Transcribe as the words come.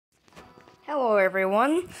Hello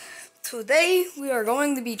everyone. Today we are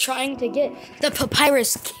going to be trying to get the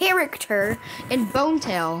papyrus character in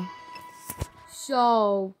bonetale.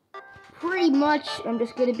 So pretty much I'm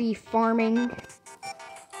just going to be farming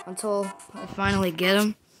until I finally get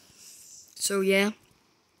him. So yeah.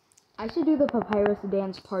 I should do the papyrus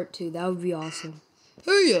dance part 2. That would be awesome.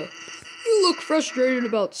 Hey, you look frustrated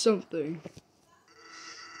about something.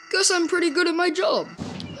 Guess I'm pretty good at my job.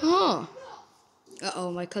 Huh.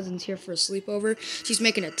 Uh-oh, my cousin's here for a sleepover. She's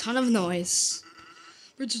making a ton of noise.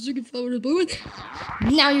 Now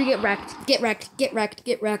you get wrecked. Get wrecked. Get wrecked.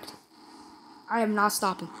 Get wrecked. I am not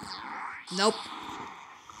stopping. Nope.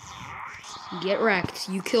 Get wrecked.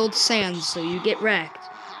 You killed Sans, so you get wrecked.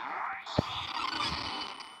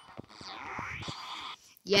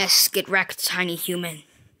 Yes, get wrecked, tiny human.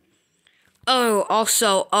 Oh,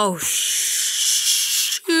 also, oh, shoot.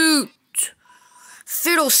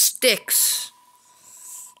 Fiddlesticks.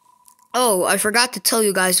 Oh, I forgot to tell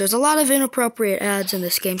you guys, there's a lot of inappropriate ads in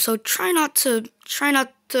this game, so try not to,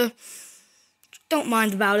 don't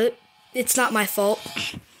mind about it. It's not my fault.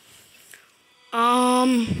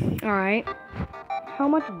 Alright. How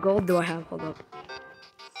much gold do I have? Hold up.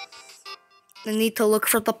 I need to look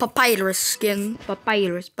for the papyrus skin.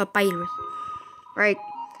 Papyrus. Right.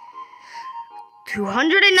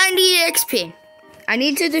 290 XP. I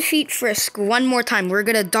need to defeat Frisk one more time. We're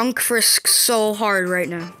gonna dunk Frisk so hard right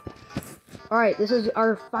now. Alright, this is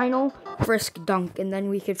our final Frisk dunk, and then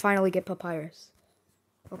we can finally get Papyrus.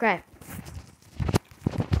 Okay.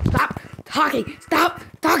 Stop talking! Stop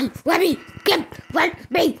talking! Let me!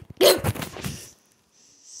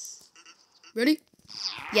 Ready?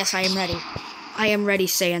 Yes, I am ready. I am ready,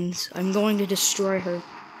 Sans. I'm going to destroy her.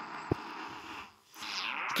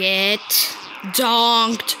 Get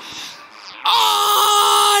donked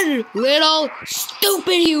on! Little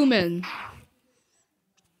stupid human!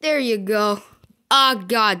 There you go. Oh,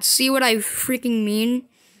 God. See what I freaking mean?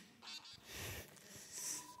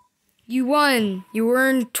 You won. You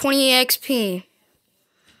earned 20 XP.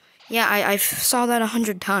 Yeah, I saw that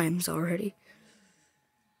 100 times already.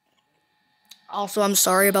 Also, I'm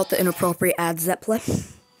sorry about the inappropriate ads that play.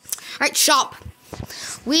 Alright, shop.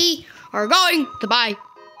 We are going to buy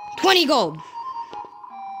 20 gold.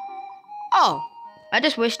 Oh, I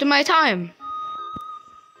just wasted my time.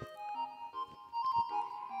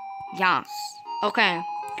 Yes. Okay.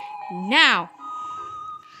 Now,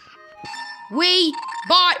 we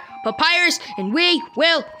bought Papyrus and we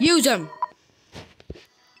will use them.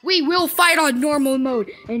 We will fight on normal mode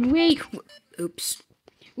and we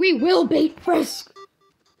will beat Frisk.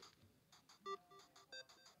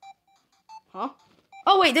 Huh?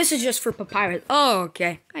 Oh wait, this is just for Papyrus. Oh,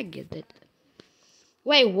 okay. I get it.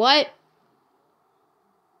 Wait, what?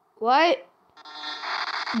 What?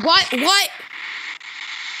 What?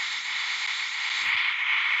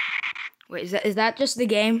 Wait, is that just the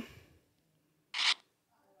game?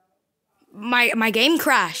 My game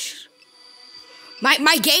crashed.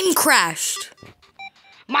 My game crashed.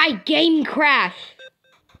 My game crashed.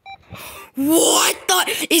 What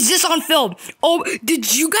the? Is this on film? Oh,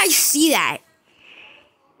 did you guys see that?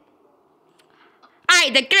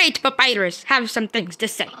 I, the great Papyrus, have some things to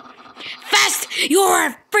say. First, you're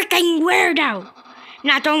a freaking weirdo.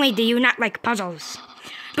 Not only do you not like puzzles,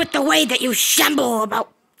 but the way that you shamble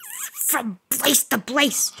about from place to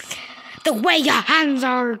place. The way your hands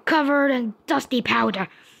are covered in dusty powder.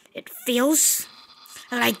 It feels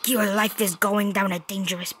like your life is going down a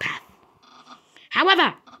dangerous path.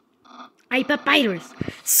 However, I, Papyrus,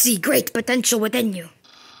 see great potential within you.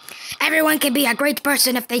 Everyone can be a great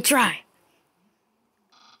person if they try.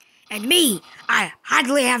 And me, I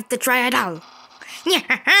hardly have to try at all.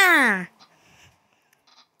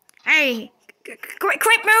 Hey,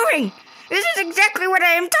 quit moving! This is exactly what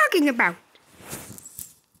I am talking about.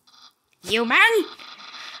 Human,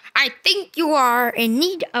 I think you are in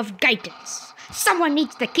need of guidance. Someone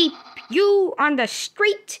needs to keep you on the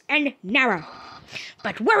straight and narrow.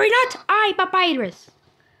 But worry not, I, Papyrus,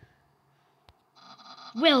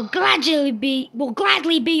 will gladly be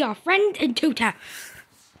your friend and tutor.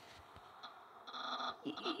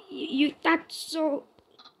 That's so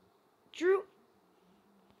true.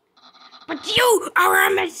 But you are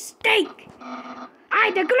a mistake!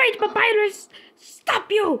 I, the great Papyrus, stop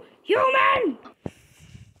you, human!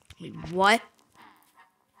 Wait, what?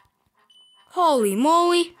 Holy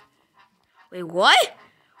moly. Wait, what?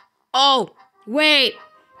 Oh, wait.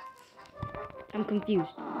 I'm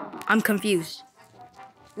confused.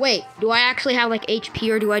 Wait, do I actually have, like, HP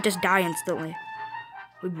or do I just die instantly?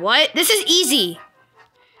 Wait, what? This is easy.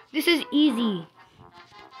 This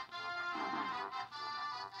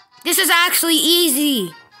is actually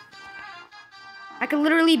easy. I can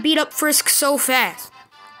literally beat up Frisk so fast.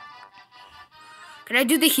 Can I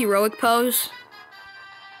do the heroic pose?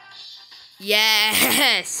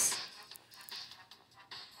 Yes!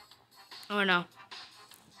 Oh no.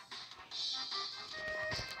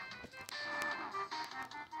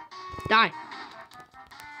 Die.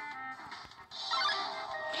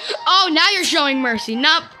 Oh, now you're showing mercy.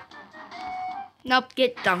 Nope. Nope,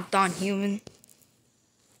 get dunked on, human.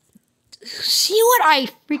 See what I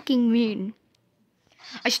freaking mean?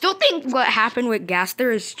 I still think what happened with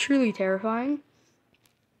Gaster is truly terrifying.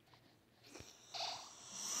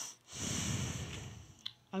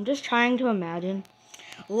 I'm just trying to imagine.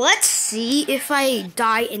 Let's see if I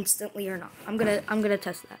die instantly or not. I'm gonna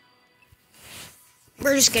test that.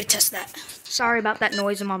 We're just gonna test that. Sorry about that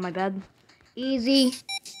noise. I'm on my bed. Easy.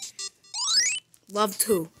 Love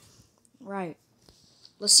 2. Right.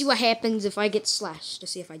 Let's see what happens if I get slashed to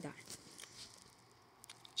see if I die.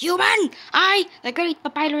 Human! I, the great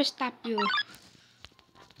papyrus, stop you.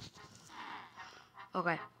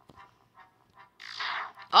 Okay.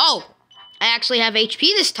 Oh! I actually have HP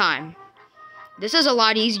this time. This is a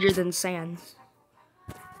lot easier than Sans.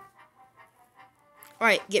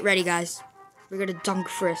 Alright, get ready, guys. We're gonna dunk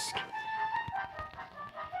Frisk.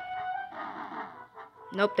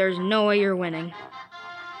 Nope, there's no way you're winning.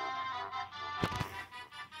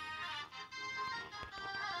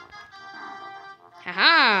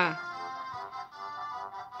 Haha!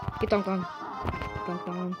 Get dunked on. Dunked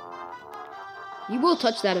on. You will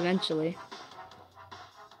touch that eventually.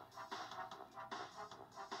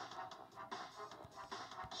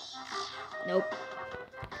 Nope.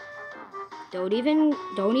 Don't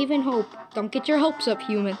even hope. Don't get your hopes up,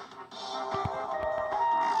 human.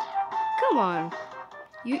 Come on.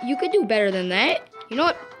 You could do better than that. You know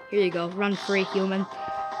what? Here you go. Run free, human.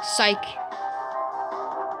 Psych.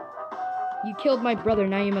 You killed my brother,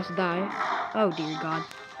 now you must die. Oh, dear God.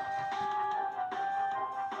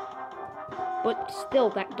 But still,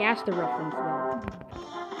 that Gaster reference, though.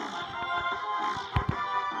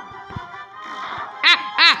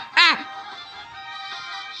 Ah! Ah! Ah!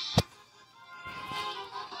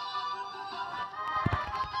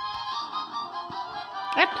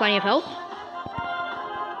 I have plenty of health.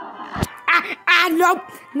 Ah! Ah! Nope!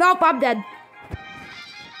 Nope, I'm dead.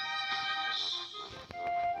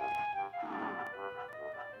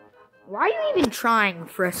 Why are you even trying,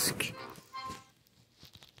 Frisk?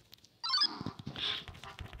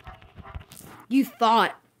 You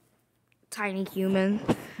thought, tiny human.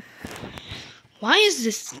 Why does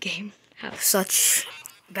this game have such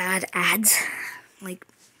bad ads? Like,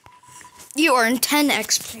 you earn 10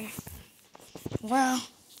 XP. Wow.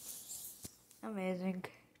 Amazing.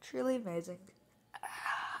 Truly amazing.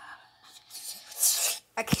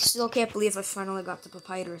 I still can't believe I finally got the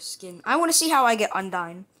papyrus skin. I want to see how I get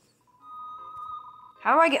Undyne.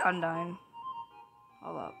 How do I get Undyne?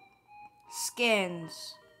 Hold up.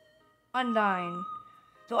 Skins. Undyne.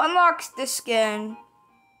 To unlock this skin,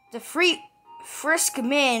 defeat Frisk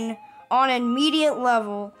Min on an immediate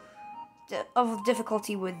level of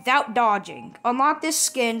difficulty without dodging. Unlock this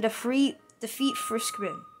skin, defeat Frisk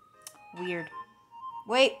Min. Weird.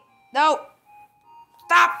 Wait. No.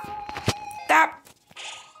 Stop. Stop.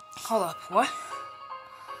 Hold up. What?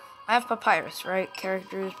 I have Papyrus, right?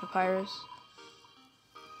 Characters, Papyrus.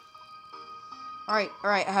 Alright,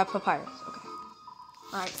 I have Papyrus. Okay.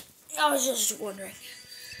 Alright. I was just wondering.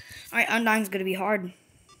 Alright, Undyne's gonna be hard.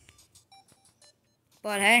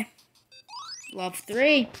 But hey. Love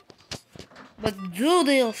 3. Let's do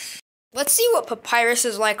this. Let's see what Papyrus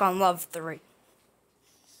is like on Love 3.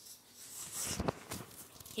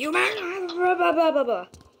 Human. Blah, blah, blah, blah, blah.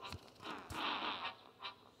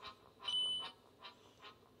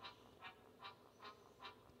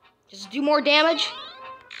 Just do more damage.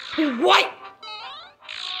 What?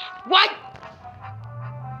 What?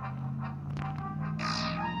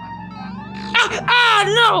 Ah,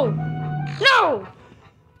 no! No!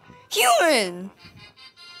 Human!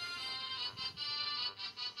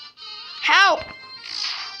 Help!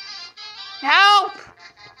 Help!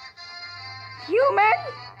 Human?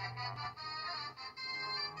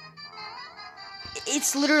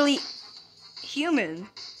 It's literally human.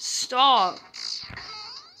 Stop.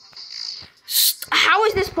 How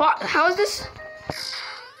is this how is this?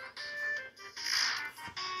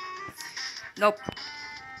 Nope.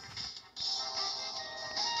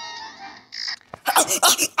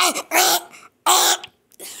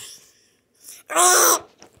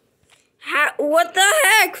 What the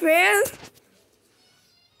heck, man?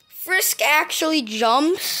 Frisk actually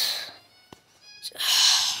jumps.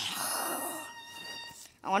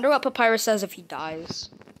 I wonder what Papyrus says if he dies.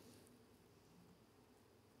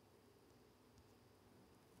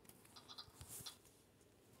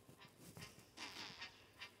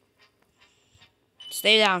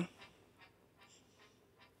 Stay down.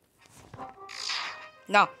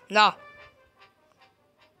 No, no.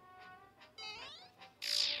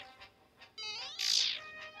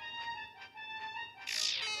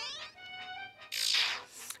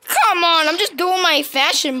 Come on, I'm just doing my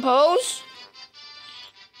fashion pose.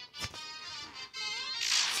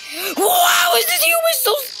 Wow, is this human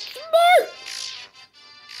so smart?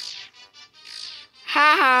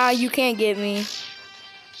 Haha, you can't get me.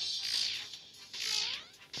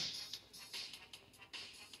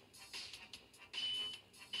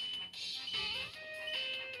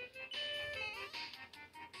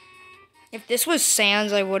 If this was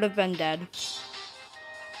Sans, I would have been dead.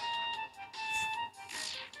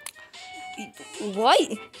 What?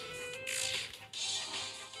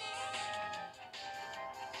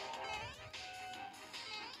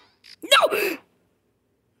 No!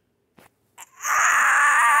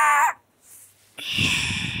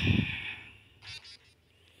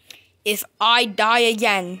 If I die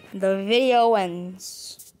again, the video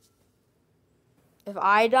ends. If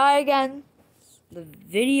I die again, the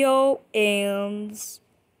video ends.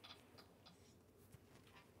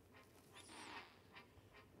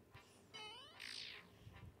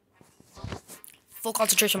 Full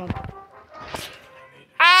concentration mode.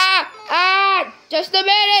 Just a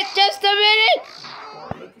minute.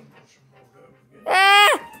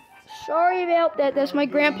 Sorry about that. That's my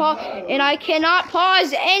grandpa, and I cannot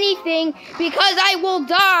pause anything because I will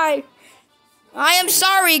die. I am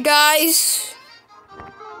sorry, guys.